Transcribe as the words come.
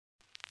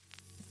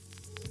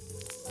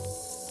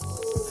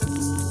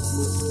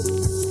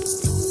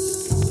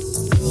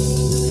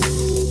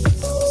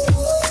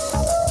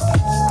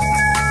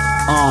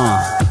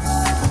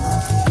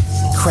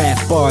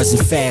bars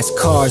and fast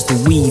cars, the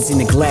weeds in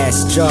the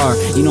glass jar.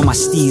 You know my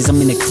steez,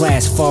 I'm in a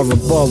class far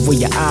above where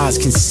your eyes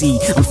can see.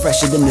 I'm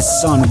fresher than the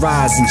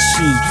sunrise and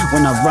she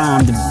when I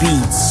rhyme the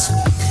beats.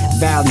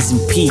 Valleys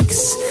and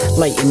peaks,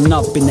 lighting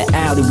up in the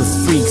alley with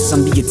freaks.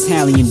 I'm the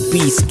Italian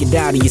beast, get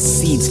out of your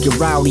seats, get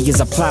rowdy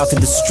as I plow through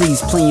the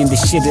streets, playing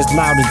this shit as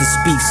loud as the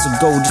speaks. So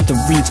go just to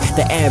reach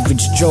the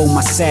average Joe.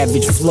 My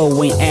savage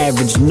flow ain't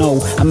average, no.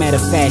 I'm at a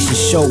fashion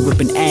show,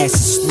 ripping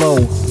asses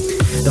slow.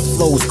 The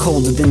flow's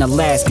colder than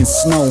Alaskan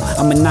snow.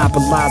 I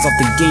monopolize off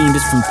the game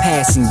just from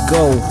pass and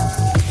go.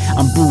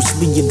 I'm Bruce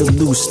Lee of the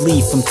loose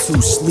leaf, I'm too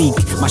sleek.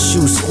 My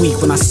shoes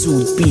squeak when I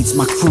soothe beats,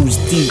 my crew's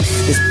deep.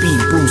 This beat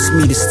boosts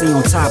me to stay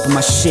on top of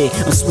my shit.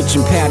 I'm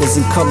switching patterns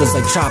and colors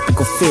like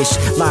tropical fish.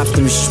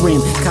 Lobster and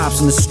shrimp, cops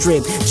on the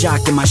strip,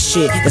 jocking my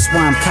shit. That's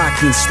why I'm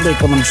cocky and slick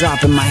while I'm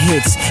dropping my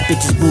hits.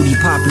 Bitches booty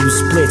popping with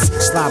splits,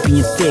 sloppy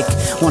and thick.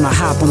 Wanna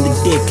hop on the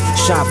dick,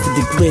 shop for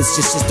the glitz.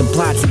 Just the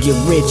plot to get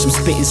rich. I'm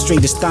spitting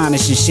straight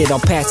astonishing shit. I'll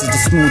pass it to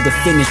smooth the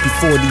finish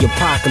before the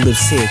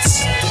apocalypse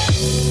hits.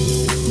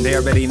 They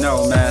already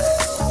know, man.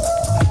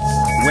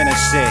 Winning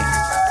shit.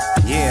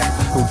 Yeah,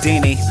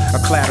 Houdini, a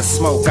cloud of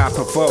smoke I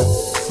provoke.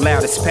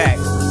 Loudest pack,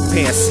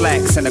 pair of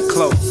slacks and a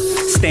cloak.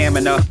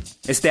 Stamina,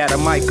 is that a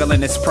Michael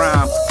in his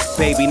prime?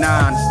 Baby 9,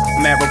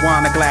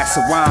 marijuana, glass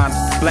of wine.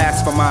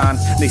 Blasphemine,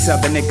 these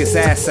other niggas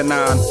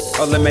asinine.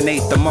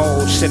 Eliminate the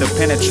mold, shit'll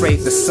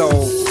penetrate the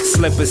soul.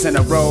 Slippers in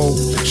a robe,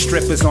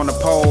 strippers on a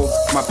pole.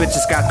 My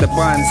bitches got the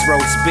buns,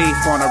 roast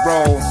beef on a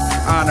roll.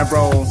 Honor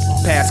roll,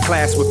 pass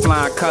class with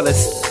flying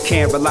colors.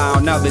 Can't rely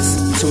on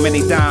others, too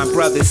many dime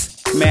brothers.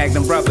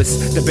 Magnum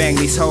rubbers, to bang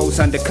these hoes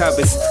under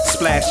covers.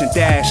 Splash and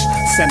dash,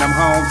 send them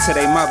home to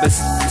their mothers.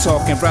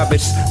 Talking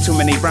rubbish, too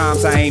many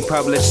rhymes I ain't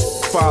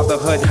published.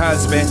 Fatherhood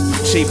husband,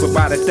 cheaper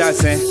by the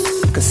dozen.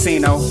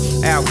 Casino,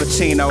 Al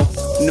Pacino,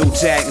 New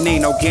Jack,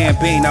 Nino,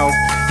 Gambino.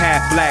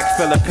 Half black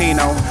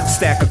Filipino,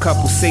 stack a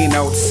couple C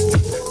notes.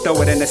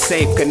 Throw it in the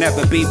safe, could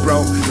never be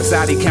broke.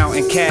 Rosati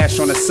counting cash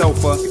on the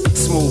sofa.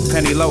 Smooth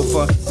penny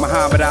loafer,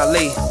 Muhammad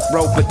Ali,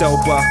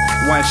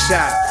 rope-a-doper. One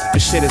shot, the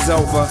shit is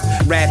over.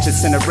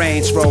 Ratchets in a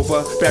Range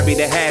Rover, bury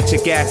the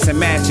hatchet, gas and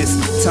matches.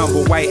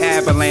 Tumble white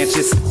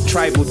avalanches,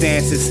 tribal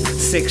dances.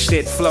 Sick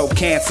shit, flow,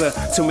 cancer.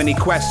 Too many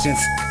questions,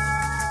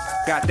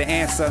 got the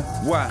answer,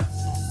 what?